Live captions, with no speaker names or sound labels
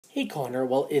Hey Connor,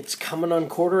 well it's coming on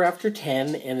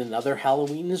 10:15 and another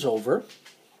Halloween is over.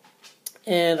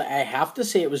 And I have to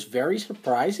say it was very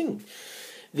surprising.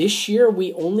 This year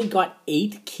we only got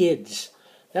 8 kids.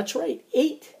 That's right,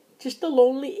 8. Just a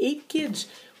lonely 8 kids.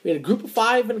 We had a group of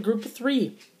 5 and a group of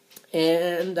 3.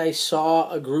 And I saw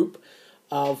a group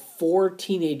of 4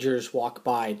 teenagers walk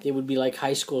by. They would be like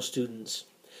high school students.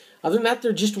 Other than that,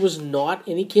 there just was not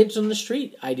any kids on the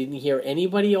street. I didn't hear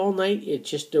anybody all night.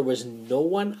 There was no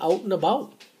one out and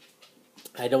about.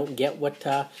 I don't get what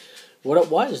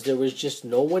it was. There was just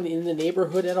no one in the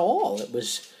neighborhood at all. It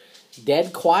was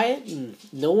dead quiet and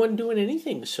no one doing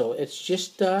anything. So it's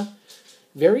just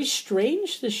very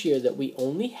strange this year that we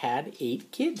only had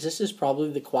 8 kids. This is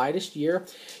probably the quietest year.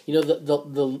 You know,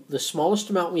 the smallest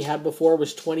amount we had before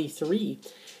was 23,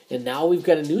 and now we've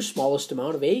got a new smallest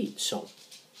amount of 8. So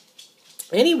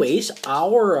anyways,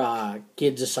 our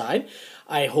kids aside,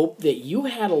 I hope that you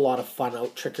had a lot of fun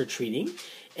out trick-or-treating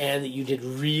and that you did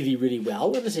really, really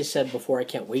well. And as I said before, I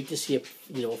can't wait to see a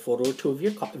photo or two of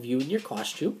you in your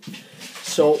costume.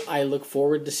 So I look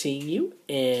forward to seeing you,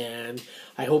 and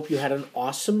I hope you had an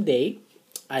awesome day.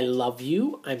 I love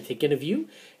you. I'm thinking of you.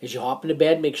 As you hop into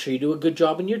bed, make sure you do a good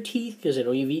job in your teeth, because I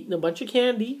know you've eaten a bunch of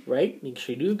candy, right? Make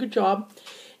sure you do a good job.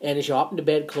 And as you hop into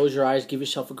bed, close your eyes, give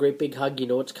yourself a great big hug. You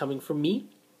know it's coming from me.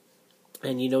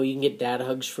 And you know you can get dad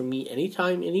hugs from me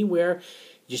anytime, anywhere.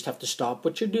 You just have to stop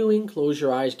what you're doing, close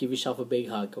your eyes, give yourself a big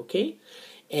hug, okay?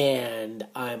 And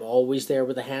I'm always there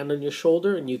with a hand on your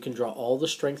shoulder, and you can draw all the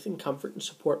strength and comfort and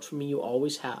support from me you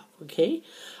always have, okay?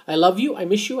 I love you. I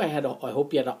miss you. I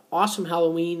hope you had an awesome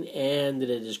Halloween, and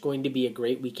that it is going to be a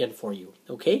great weekend for you,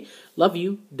 okay? Love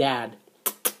you, Dad.